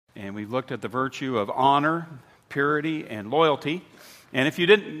and we've looked at the virtue of honor, purity, and loyalty. And if you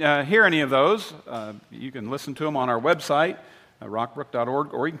didn't hear any of those, you can listen to them on our website,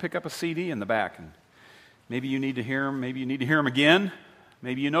 rockbrook.org, or you can pick up a CD in the back. And maybe you need to hear them, maybe you need to hear them again,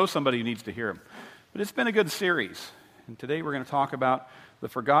 maybe you know somebody who needs to hear them. But it's been a good series, and today we're going to talk about the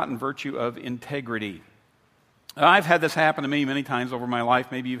forgotten virtue of integrity. I've had this happen to me many times over my life.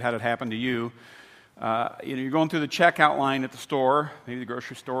 Maybe you've had it happen to you. You're going through the checkout line at the store, maybe the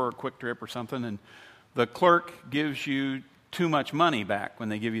grocery store or Quick Trip or something, and the clerk gives you too much money back when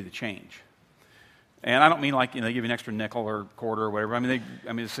they give you the change. And I don't mean like they give you an extra nickel or quarter or whatever. I mean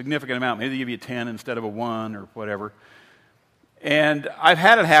a significant amount. Maybe they give you 10 instead of a 1 or whatever. And I've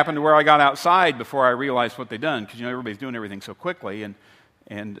had it happen to where I got outside before I realized what they'd done, because everybody's doing everything so quickly,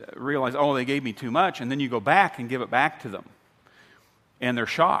 and realize, oh, they gave me too much, and then you go back and give it back to them. And they're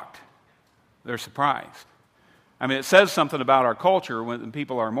shocked. They're surprised. I mean, it says something about our culture when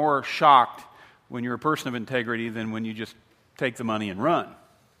people are more shocked when you're a person of integrity than when you just take the money and run.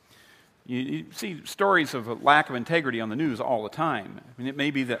 You see stories of a lack of integrity on the news all the time. I mean, it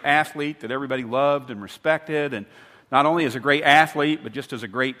may be the athlete that everybody loved and respected, and not only as a great athlete, but just as a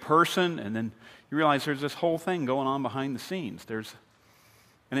great person, and then you realize there's this whole thing going on behind the scenes. There's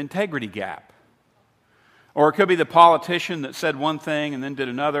an integrity gap. Or it could be the politician that said one thing and then did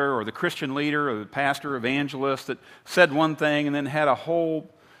another, or the Christian leader or the pastor, evangelist that said one thing and then had a whole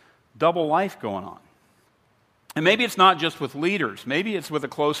double life going on. And maybe it's not just with leaders. Maybe it's with a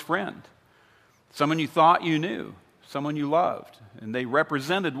close friend, someone you thought you knew, someone you loved, and they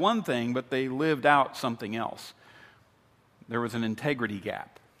represented one thing, but they lived out something else. There was an integrity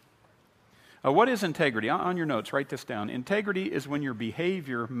gap. What is integrity? On your notes, write this down. Integrity is when your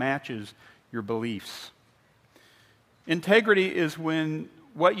behavior matches your beliefs. Integrity is when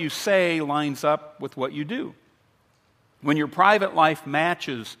what you say lines up with what you do. When your private life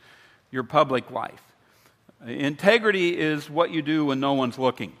matches your public life. Integrity is what you do when no one's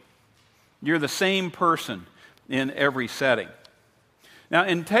looking. You're the same person in every setting. Now,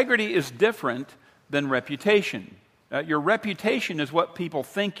 integrity is different than reputation. Your reputation is what people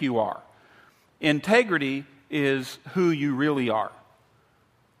think you are. Integrity is who you really are.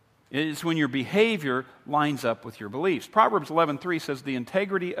 It's when your behavior lines up with your beliefs. Proverbs 11:3 says, "The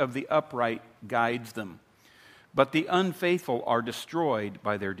integrity of the upright guides them, but the unfaithful are destroyed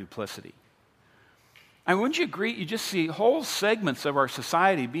by their duplicity." And wouldn't you agree? You just see whole segments of our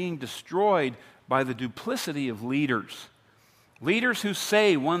society being destroyed by the duplicity of leaders. Leaders who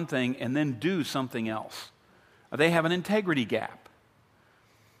say one thing and then do something else. They have an integrity gap.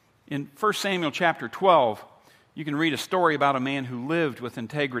 In 1 Samuel chapter 12, you can read a story about a man who lived with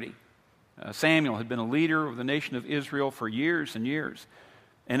integrity. Samuel had been a leader of the nation of Israel for years and years.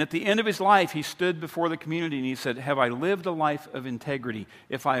 And at the end of his life, he stood before the community and he said, "Have I lived a life of integrity?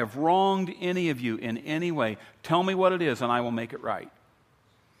 If I have wronged any of you in any way, tell me what it is and I will make it right."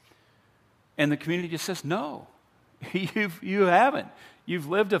 And the community just says, "No, you haven't. You've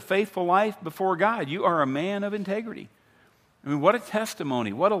lived a faithful life before God. You are a man of integrity." I mean, what a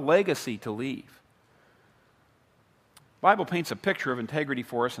testimony, what a legacy to leave. The Bible paints a picture of integrity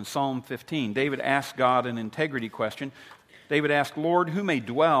for us in Psalm 15. David asked God an integrity question. David asked, "Lord, who may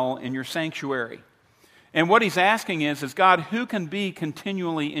dwell in your sanctuary?" And what he's asking is God, who can be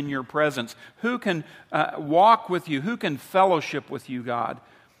continually in your presence? Who can walk with you? Who can fellowship with you, God?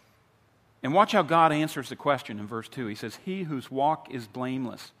 And watch how God answers the question in verse 2. He says, "He whose walk is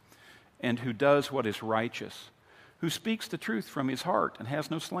blameless and who does what is righteous, who speaks the truth from his heart and has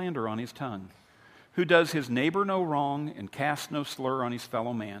no slander on his tongue, who does his neighbor no wrong and casts no slur on his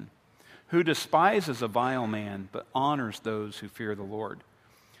fellow man, who despises a vile man but honors those who fear the Lord,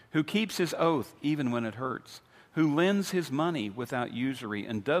 who keeps his oath even when it hurts, who lends his money without usury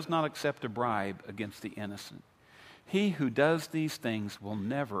and does not accept a bribe against the innocent. He who does these things will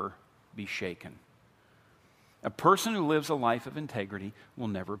never be shaken." A person who lives a life of integrity will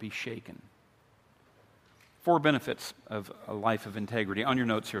never be shaken. 4 benefits of a life of integrity. On your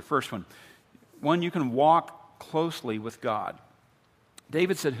notes here, first one, you can walk closely with God.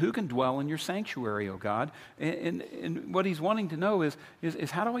 David said, "Who can dwell in your sanctuary, O God?" And what he's wanting to know is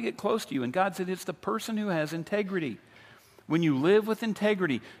how do I get close to you? And God said, it's the person who has integrity. When you live with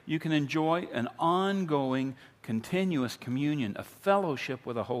integrity, you can enjoy an ongoing, continuous communion, a fellowship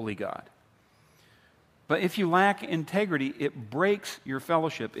with a holy God. But if you lack integrity, it breaks your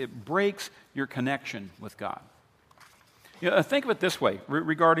fellowship. It breaks your connection with God. Think of it this way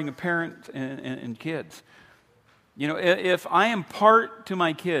regarding a parent and kids. If I impart to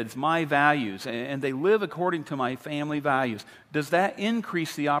my kids my values and they live according to my family values, does that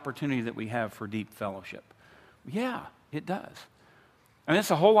increase the opportunity that we have for deep fellowship? Yeah, it does. And it's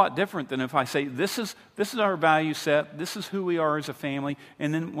a whole lot different than if I say, this is our value set, this is who we are as a family,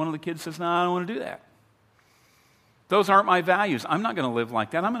 and then one of the kids says, no, I don't want to do that. Those aren't my values. I'm not going to live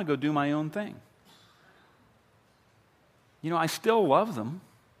like that. I'm going to go do my own thing. I still love them,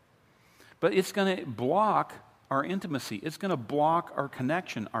 but it's going to block our intimacy. It's going to block our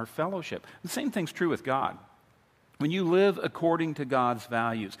connection, our fellowship. The same thing's true with God. When you live according to God's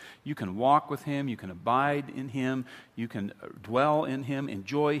values, you can walk with Him, you can abide in Him, you can dwell in Him,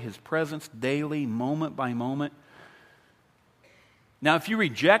 enjoy His presence daily, moment by moment. Now, if you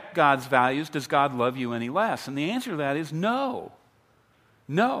reject God's values, does God love you any less? And the answer to that is no.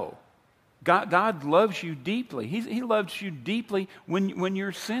 No. God loves you deeply. He loves you deeply when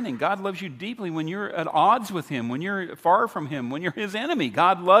you're sinning. God loves you deeply when you're at odds with Him, when you're far from Him, when you're His enemy.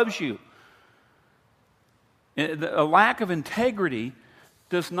 God loves you. A lack of integrity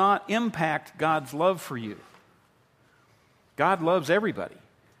does not impact God's love for you. God loves everybody.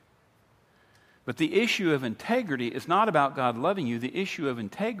 But the issue of integrity is not about God loving you. The issue of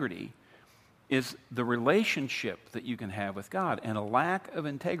integrity is the relationship that you can have with God. And a lack of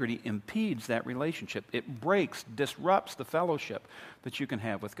integrity impedes that relationship. It breaks, disrupts the fellowship that you can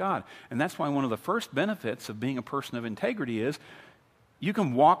have with God. And that's why one of the first benefits of being a person of integrity is you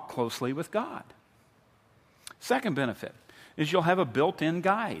can walk closely with God. Second benefit is you'll have a built-in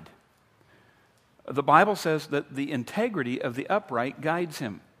guide. The Bible says that the integrity of the upright guides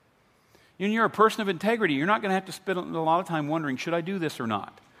him. When you're a person of integrity, you're not going to have to spend a lot of time wondering, should I do this or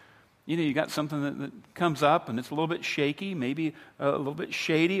not? You got something that comes up and it's a little bit shaky, maybe a little bit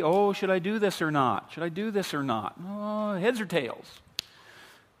shady. Oh, should I do this or not? Should I do this or not? Oh, heads or tails?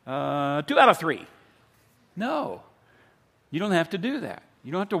 2 out of 3. No, you don't have to do that.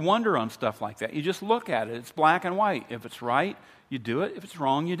 You don't have to wonder on stuff like that. You just look at it. It's black and white. If it's right, you do it. If it's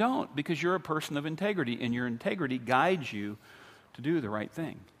wrong, you don't, because you're a person of integrity, and your integrity guides you to do the right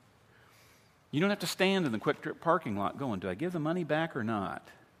thing. You don't have to stand in the Quick Trip parking lot going, do I give the money back or not?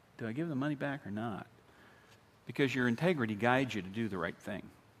 Do I give the money back or not? Because your integrity guides you to do the right thing.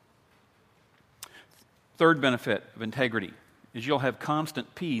 Third benefit of integrity is you'll have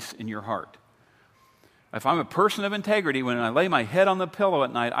constant peace in your heart. If I'm a person of integrity, when I lay my head on the pillow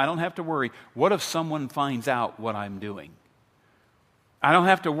at night, I don't have to worry, what if someone finds out what I'm doing? I don't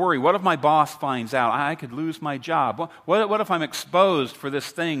have to worry, what if my boss finds out? I could lose my job. What if I'm exposed for this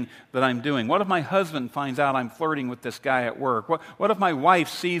thing that I'm doing? What if my husband finds out I'm flirting with this guy at work? What if my wife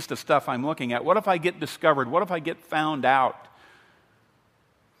sees the stuff I'm looking at? What if I get discovered? What if I get found out?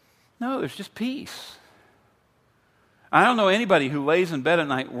 No, there's just peace. I don't know anybody who lays in bed at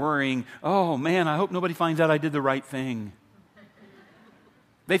night worrying, oh man, I hope nobody finds out I did the right thing.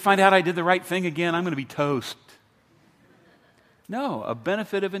 They find out I did the right thing again, I'm going to be toast. No, a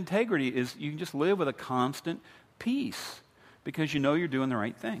benefit of integrity is you can just live with a constant peace because you know you're doing the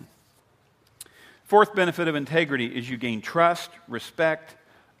right thing. Fourth benefit of integrity is you gain trust, respect,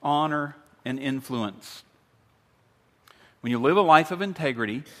 honor, and influence. When you live a life of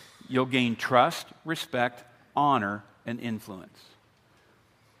integrity, you'll gain trust, respect, honor, and influence.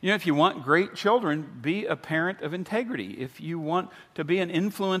 If you want great children, be a parent of integrity. If you want to be an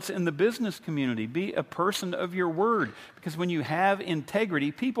influence in the business community, be a person of your word. Because when you have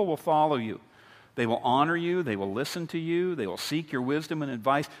integrity, people will follow you. They will honor you, they will listen to you, they will seek your wisdom and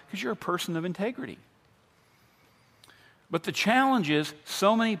advice because you're a person of integrity. But the challenge is,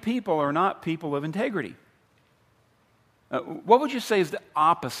 so many people are not people of integrity. What would you say is the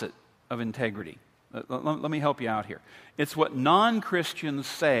opposite of integrity? Let me help you out here. It's what non-Christians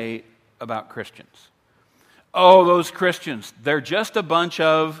say about Christians. Oh, those Christians, they're just a bunch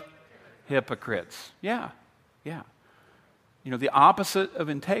of hypocrites. Yeah. The opposite of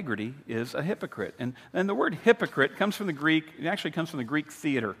integrity is a hypocrite. And the word hypocrite comes from the Greek, it actually comes from the Greek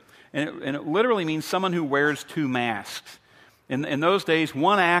theater. And it literally means someone who wears two masks. In those days,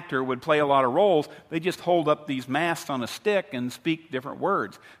 one actor would play a lot of roles. They just hold up these masks on a stick and speak different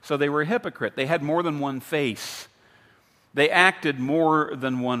words. So they were a hypocrite. They had more than one face. They acted more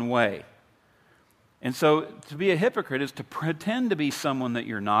than one way. And so to be a hypocrite is to pretend to be someone that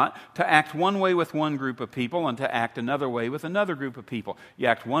you're not, to act one way with one group of people and to act another way with another group of people. You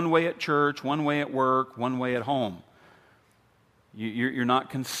act one way at church, one way at work, one way at home. You're not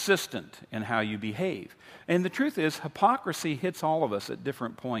consistent in how you behave. And the truth is, hypocrisy hits all of us at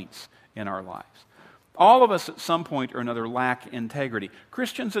different points in our lives. All of us at some point or another lack integrity.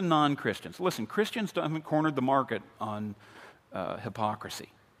 Christians and non-Christians. Listen, Christians haven't cornered the market on hypocrisy.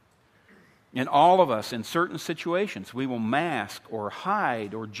 And all of us, in certain situations, we will mask or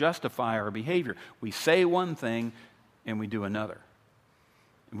hide or justify our behavior. We say one thing and we do another.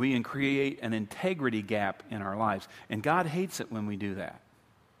 We can create an integrity gap in our lives. And God hates it when we do that.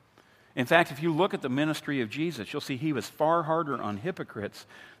 In fact, if you look at the ministry of Jesus, you'll see he was far harder on hypocrites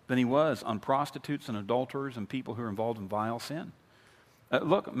than he was on prostitutes and adulterers and people who are involved in vile sin.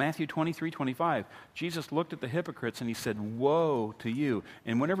 Look, Matthew 23:25. Jesus looked at the hypocrites and he said, "Woe to you."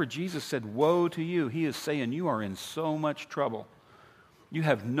 And whenever Jesus said, "Woe to you," he is saying, you are in so much trouble. You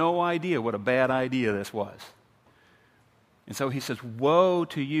have no idea what a bad idea this was. And so he says, "Woe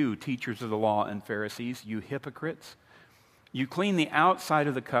to you, teachers of the law and Pharisees, you hypocrites. You clean the outside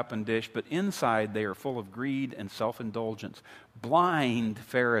of the cup and dish, but inside they are full of greed and self-indulgence." Blind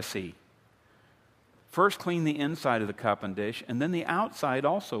Pharisee. First clean the inside of the cup and dish, and then the outside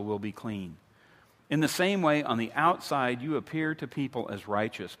also will be clean. In the same way, on the outside you appear to people as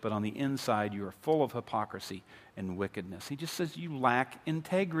righteous, but on the inside you are full of hypocrisy and wickedness. He just says you lack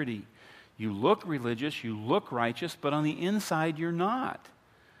integrity. You look religious, you look righteous, but on the inside you're not.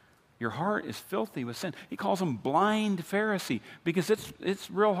 Your heart is filthy with sin. He calls him blind Pharisee because it's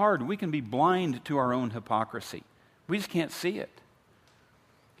real hard. We can be blind to our own hypocrisy. We just can't see it.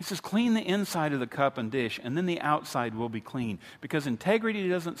 He says, clean the inside of the cup and dish, and then the outside will be clean. Because integrity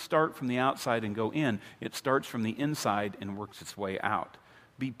doesn't start from the outside and go in. It starts from the inside and works its way out.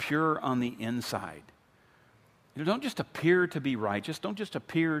 Be pure on the inside. Don't just appear to be righteous. Don't just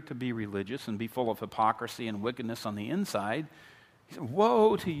appear to be religious and be full of hypocrisy and wickedness on the inside. He said,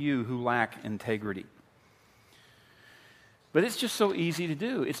 woe to you who lack integrity. But it's just so easy to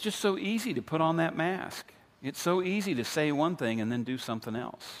do. It's just so easy to put on that mask. It's so easy to say one thing and then do something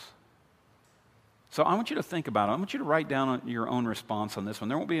else. So I want you to think about it. I want you to write down your own response on this one.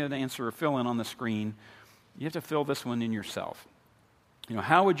 There won't be an answer or fill in on the screen. You have to fill this one in yourself.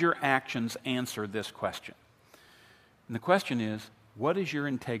 How would your actions answer this question? And the question is, what is your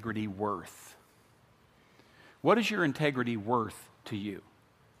integrity worth? What is your integrity worth to you?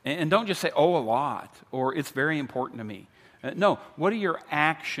 And don't just say, oh, a lot, or it's very important to me. No, what do your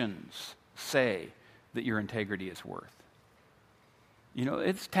actions say that your integrity is worth?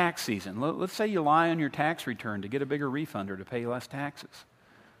 It's tax season. Let's say you lie on your tax return to get a bigger refund or to pay less taxes.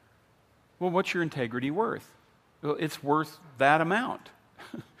 Well, what's your integrity worth? Well, it's worth that amount.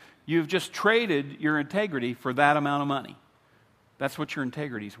 You've just traded your integrity for that amount of money. That's what your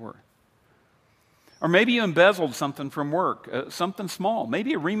integrity is worth. Or maybe you embezzled something from work, something small,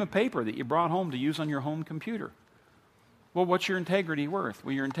 maybe a ream of paper that you brought home to use on your home computer. Well, what's your integrity worth?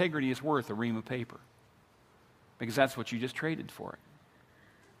 Well, your integrity is worth a ream of paper because that's what you just traded for it.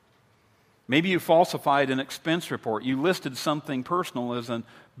 Maybe you falsified an expense report. You listed something personal as a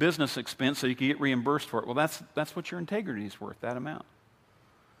business expense so you could get reimbursed for it. Well, that's what your integrity is worth, that amount.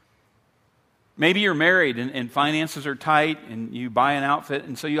 Maybe you're married and finances are tight and you buy an outfit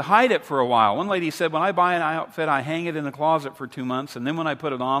and so you hide it for a while. One lady said, when I buy an outfit, I hang it in the closet for 2 months and then when I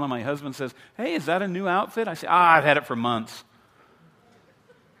put it on and my husband says, hey, is that a new outfit? I say, I've had it for months.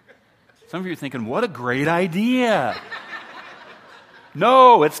 Some of you are thinking, what a great idea.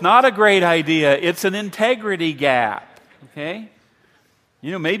 No, it's not a great idea. It's an integrity gap, okay?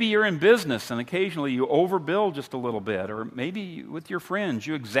 Maybe you're in business and occasionally you overbill just a little bit, or maybe with your friends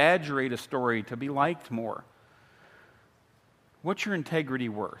you exaggerate a story to be liked more. What's your integrity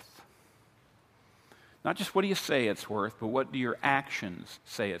worth? Not just what do you say it's worth, but what do your actions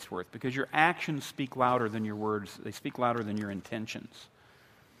say it's worth? Because your actions speak louder than your words. They speak louder than your intentions.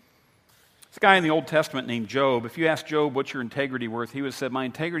 This guy in the Old Testament named Job, if you ask Job, what's your integrity worth? He would have said, my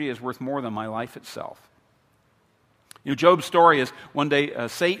integrity is worth more than my life itself. Job's story is one day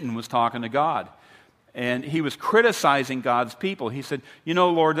Satan was talking to God, and he was criticizing God's people. He said,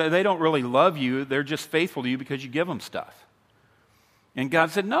 Lord, they don't really love you. They're just faithful to you because you give them stuff. And God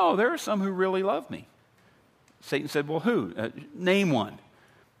said, no, there are some who really love me. Satan said, well, who? Name one.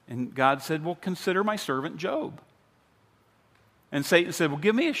 And God said, well, consider my servant Job. And Satan said, well,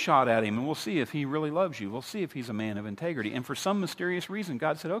 give me a shot at him, and we'll see if he really loves you. We'll see if he's a man of integrity. And for some mysterious reason,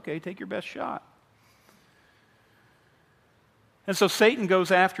 God said, okay, take your best shot. And so Satan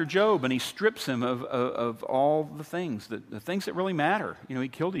goes after Job, and he strips him of all the things that really matter. He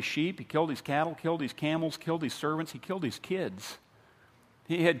killed his sheep, he killed his cattle, killed his camels, killed his servants, he killed his kids.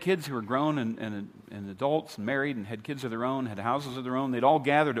 He had kids who were grown and adults and married and had kids of their own, had houses of their own. They'd all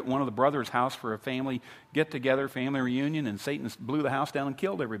gathered at one of the brothers' house for a family get-together, family reunion, and Satan blew the house down and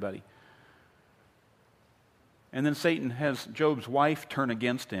killed everybody. And then Satan has Job's wife turn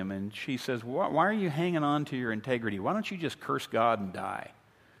against him, and she says, why are you hanging on to your integrity? Why don't you just curse God and die?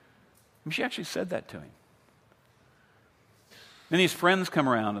 She actually said that to him. Then his friends come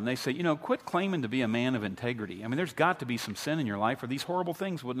around and they say, quit claiming to be a man of integrity. There's got to be some sin in your life or these horrible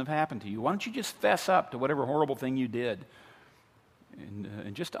things wouldn't have happened to you. Why don't you just fess up to whatever horrible thing you did?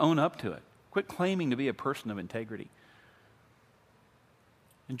 and just own up to it. Quit claiming to be a person of integrity.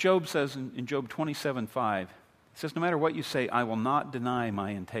 And Job says in Job 27:5, he says, no matter what you say, I will not deny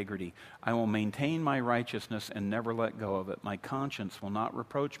my integrity. I will maintain my righteousness and never let go of it. My conscience will not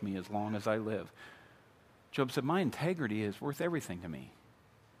reproach me as long as I live. Job said, my integrity is worth everything to me.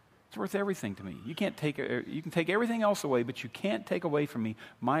 It's worth everything to me. You can take everything else away, but you can't take away from me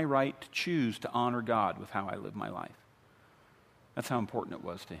my right to choose to honor God with how I live my life. That's how important it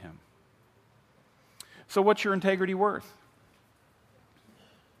was to him. So what's your integrity worth?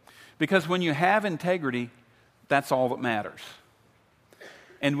 Because when you have integrity, that's all that matters.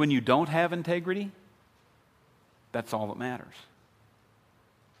 And when you don't have integrity, that's all that matters.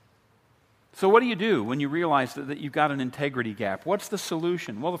 So what do you do when you realize that you've got an integrity gap? What's the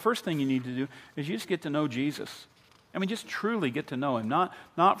solution? Well, the first thing you need to do is you just get to know Jesus. I mean, just truly get to know him,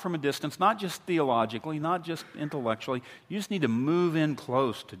 not from a distance, not just theologically, not just intellectually. You just need to move in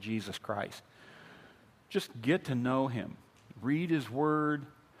close to Jesus Christ. Just get to know him. Read his word,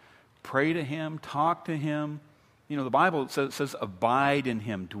 pray to him, talk to him. You know, the Bible says abide in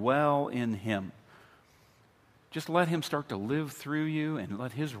him, dwell in him. Just let him start to live through you and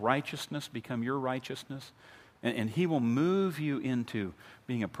let his righteousness become your righteousness. And he will move you into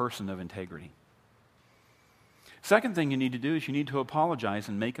being a person of integrity. Second thing you need to do is you need to apologize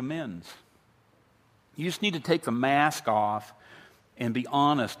and make amends. You just need to take the mask off and be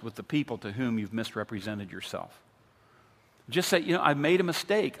honest with the people to whom you've misrepresented yourself. Just say, you know, I've made a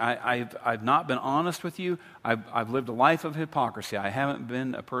mistake. I've not been honest with you. I've lived a life of hypocrisy. I haven't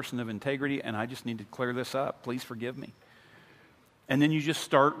been a person of integrity, and I just need to clear this up. Please forgive me. And then you just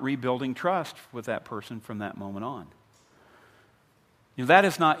start rebuilding trust with that person from that moment on. You know, that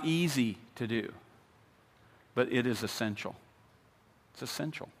is not easy to do, but it is essential. It's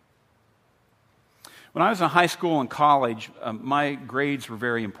essential. When I was in high school and college, my grades were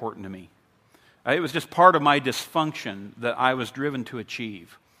very important to me. It was just part of my dysfunction that I was driven to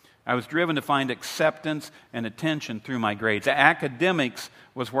achieve. I was driven to find acceptance and attention through my grades. Academics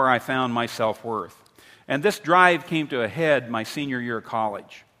was where I found my self-worth. And this drive came to a head my senior year of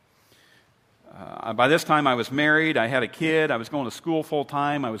college. By this time I was married, I had a kid, I was going to school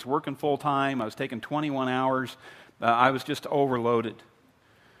full-time, I was working full-time, I was taking 21 hours. I was just overloaded.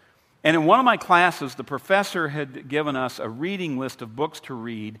 And in one of my classes, the professor had given us a reading list of books to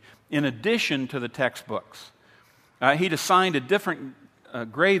read in addition to the textbooks. He'd assigned a different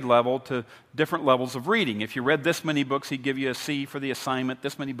grade level to different levels of reading. If you read this many books, he'd give you a C for the assignment.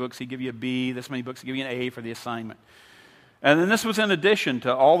 This many books, he'd give you a B. This many books, he'd give you an A for the assignment. And then this was in addition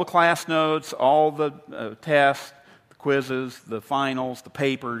to all the class notes, all the tests, the quizzes, the finals, the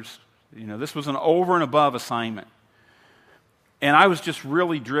papers. You know, this was an over and above assignment. And I was just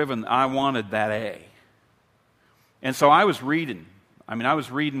really driven. I wanted that A. And so I was reading. I mean, I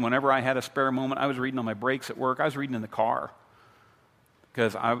was reading whenever I had a spare moment. I was reading on my breaks at work. I was reading in the car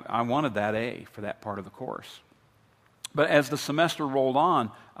because I wanted that A for that part of the course. But as the semester rolled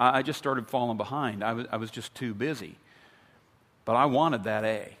on, I just started falling behind. I was just too busy. But I wanted that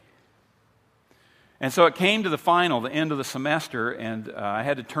A. And so it came to the final, the end of the semester, and I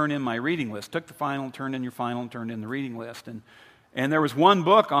had to turn in my reading list. Took the final, turned in your final, and turned in the reading list. And there was one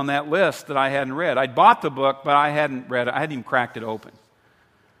book on that list that I hadn't read. I'd bought the book, but I hadn't read it. I hadn't even cracked it open.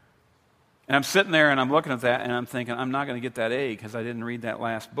 And I'm sitting there and I'm looking at that and I'm thinking, I'm not going to get that A because I didn't read that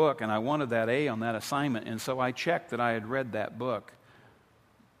last book. And I wanted that A on that assignment. And so I checked that I had read that book.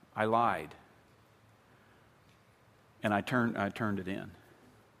 I lied. And I turned it in.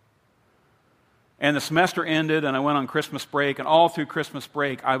 And the semester ended and I went on Christmas break. And all through Christmas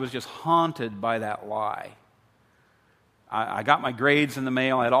break, I was just haunted by that lie. I got my grades in the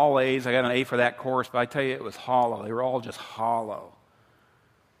mail. I had all A's. I got an A for that course. But I tell you, it was hollow. They were all just hollow.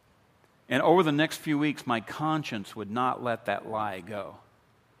 And over the next few weeks, my conscience would not let that lie go.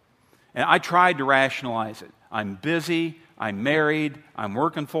 And I tried to rationalize it. I'm busy. I'm married. I'm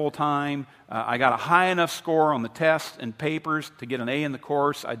working full-time. I got a high enough score on the tests and papers to get an A in the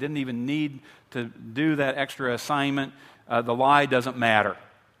course. I didn't even need to do that extra assignment. The lie doesn't matter.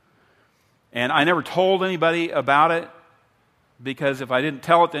 And I never told anybody about it because if I didn't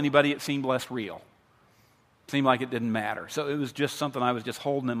tell it to anybody, it seemed less real. It seemed like it didn't matter. So it was just something I was just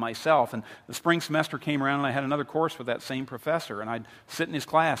holding in myself. And the spring semester came around and I had another course with that same professor. And I'd sit in his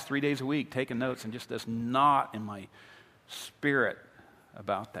class 3 days a week taking notes and just this knot in my spirit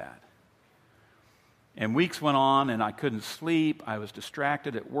about that. And weeks went on and I couldn't sleep. I was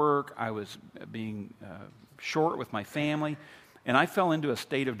distracted at work. I was being short with my family. And I fell into a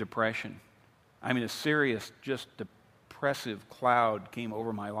state of depression. I mean, a serious, just depressive cloud came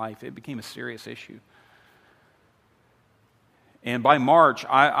over my life. It became a serious issue. And by March,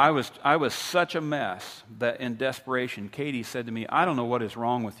 I was such a mess that in desperation, Katie said to me, I don't know what is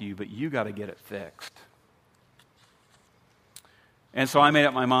wrong with you, but you got to get it fixed. And so I made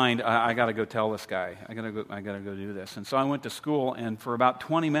up my mind, I got to go tell this guy. I got to go do this. And so I went to school, and for about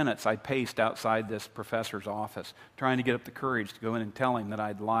 20 minutes, I paced outside this professor's office, trying to get up the courage to go in and tell him that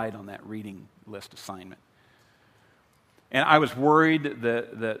I'd lied on that reading list assignment. And I was worried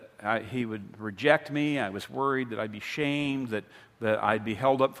that he would reject me. I was worried that I'd be shamed, that I'd be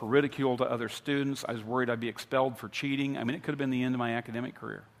held up for ridicule to other students. I was worried I'd be expelled for cheating. I mean, it could have been the end of my academic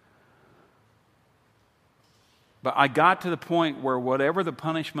career. But I got to the point where whatever the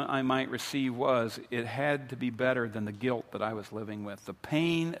punishment I might receive was, it had to be better than the guilt that I was living with. The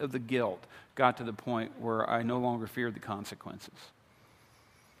pain of the guilt got to the point where I no longer feared the consequences.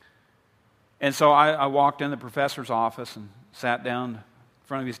 And so I walked in the professor's office and sat down in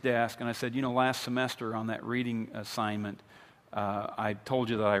front of his desk, and I said, last semester on that reading assignment, I told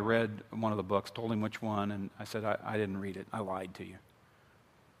you that I read one of the books, told him which one, and I said, I didn't read it. I lied to you.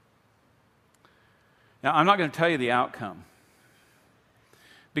 Now, I'm not going to tell you the outcome,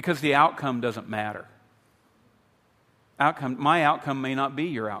 because the outcome doesn't matter. My outcome may not be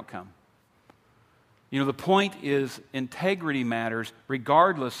your outcome. The point is integrity matters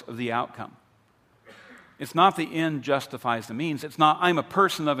regardless of the outcome. It's not the end justifies the means. It's not I'm a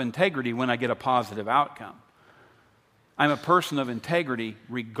person of integrity when I get a positive outcome. I'm a person of integrity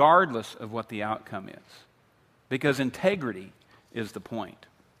regardless of what the outcome is, because integrity is the point.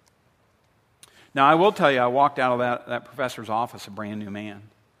 Now, I will tell you, I walked out of that professor's office a brand new man.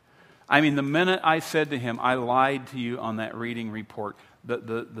 I mean, the minute I said to him, I lied to you on that reading report,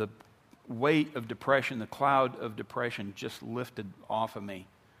 the weight of depression, the cloud of depression just lifted off of me.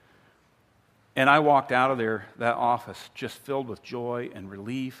 And I walked out of that office just filled with joy and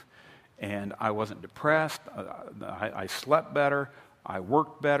relief, and I wasn't depressed. I slept better. I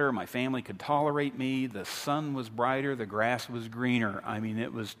worked better. My family could tolerate me. The sun was brighter. The grass was greener. I mean,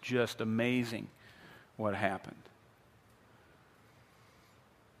 it was just amazing what happened.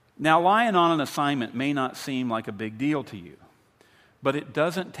 Now, lying on an assignment may not seem like a big deal to you, but it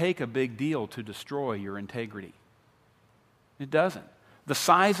doesn't take a big deal to destroy your integrity. It doesn't. The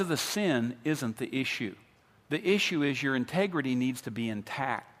size of the sin isn't the issue. The issue is your integrity needs to be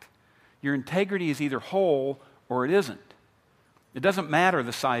intact. Your integrity is either whole or it isn't. It doesn't matter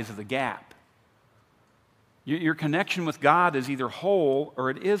the size of the gap. Your connection with God is either whole or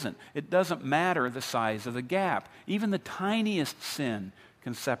it isn't. It doesn't matter the size of the gap. Even the tiniest sin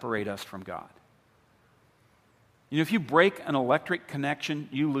can separate us from God. If you break an electric connection,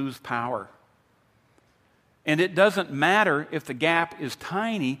 you lose power. And it doesn't matter if the gap is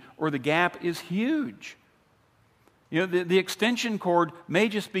tiny or the gap is huge. The extension cord may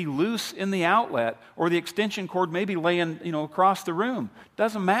just be loose in the outlet, or the extension cord may be laying, across the room.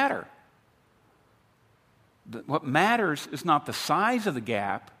 Doesn't matter. What matters is not the size of the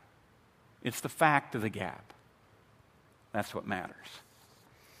gap, it's the fact of the gap. That's what matters.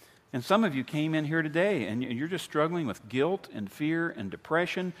 And some of you came in here today and you're just struggling with guilt and fear and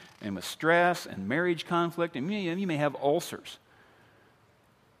depression and with stress and marriage conflict, and you may have ulcers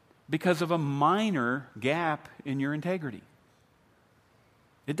because of a minor gap in your integrity.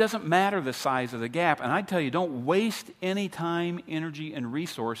 It doesn't matter the size of the gap. And I tell you, don't waste any time, energy, and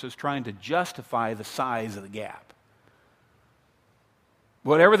resources trying to justify the size of the gap.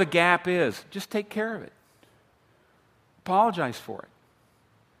 Whatever the gap is, just take care of it. Apologize for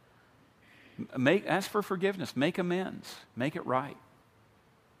it. Ask for forgiveness. Make amends. Make it right.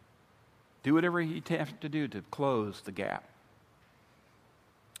 Do whatever you have to do to close the gap.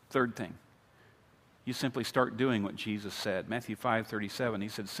 Third thing, you simply start doing what Jesus said. Matthew 5:37, he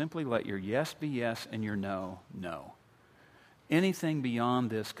said, simply let your yes be yes and your no, no. Anything beyond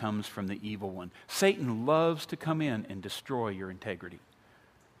this comes from the evil one. Satan loves to come in and destroy your integrity.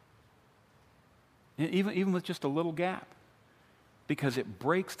 Even with just a little gap. Because it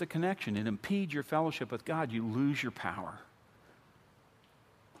breaks the connection. It impedes your fellowship with God. You lose your power.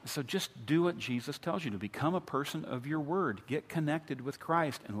 So just do what Jesus tells you to. Become a person of your word. Get connected with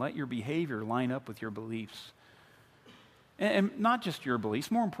Christ and let your behavior line up with your beliefs. And not just your beliefs.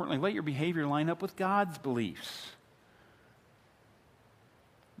 More importantly, let your behavior line up with God's beliefs.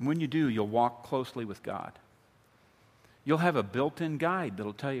 And when you do, you'll walk closely with God. You'll have a built-in guide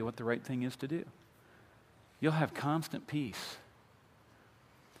that'll tell you what the right thing is to do. You'll have constant peace.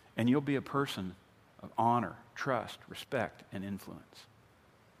 And you'll be a person of honor, trust, respect, and influence.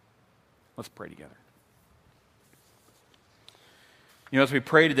 Let's pray together. As we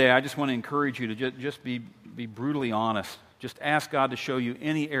pray today, I just want to encourage you to just be brutally honest. Just ask God to show you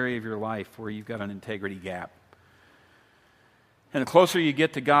any area of your life where you've got an integrity gap. And the closer you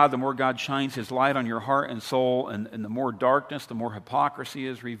get to God, the more God shines His light on your heart and soul, and the more darkness, the more hypocrisy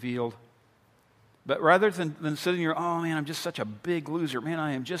is revealed. But rather than sitting here, oh man, I'm just such a big loser. Man,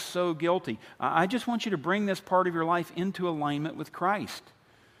 I am just so guilty. I just want you to bring this part of your life into alignment with Christ.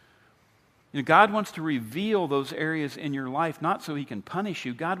 God wants to reveal those areas in your life, not so He can punish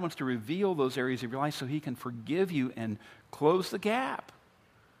you. God wants to reveal those areas of your life so He can forgive you and close the gap.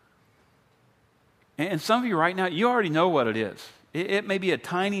 And some of you right now, you already know what it is. It may be a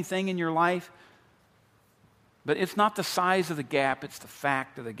tiny thing in your life, but it's not the size of the gap, it's the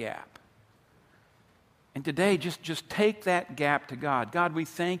fact of the gap. And today, just take that gap to God. God, we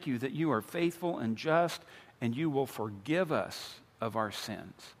thank you that you are faithful and just, and you will forgive us of our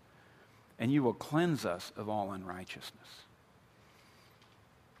sins, and you will cleanse us of all unrighteousness.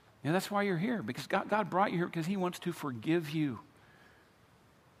 That's why you're here, because God brought you here because He wants to forgive you.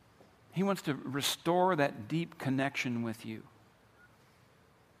 He wants to restore that deep connection with you.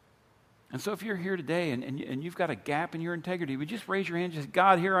 And so if you're here today and you've got a gap in your integrity, would you just raise your hand and say,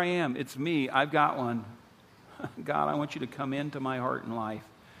 God, here I am. It's me. I've got one. God, I want you to come into my heart and life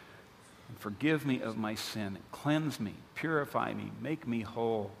and forgive me of my sin. Cleanse me, purify me, make me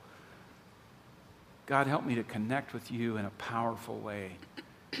whole. God, help me to connect with you in a powerful way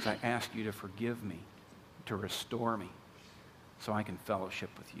as I ask you to forgive me, to restore me, so I can fellowship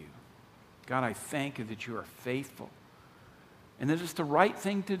with you. God, I thank you that you are faithful and that it's the right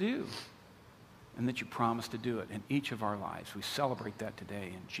thing to do and that you promise to do it in each of our lives. We celebrate that today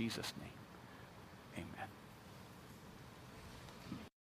in Jesus' name.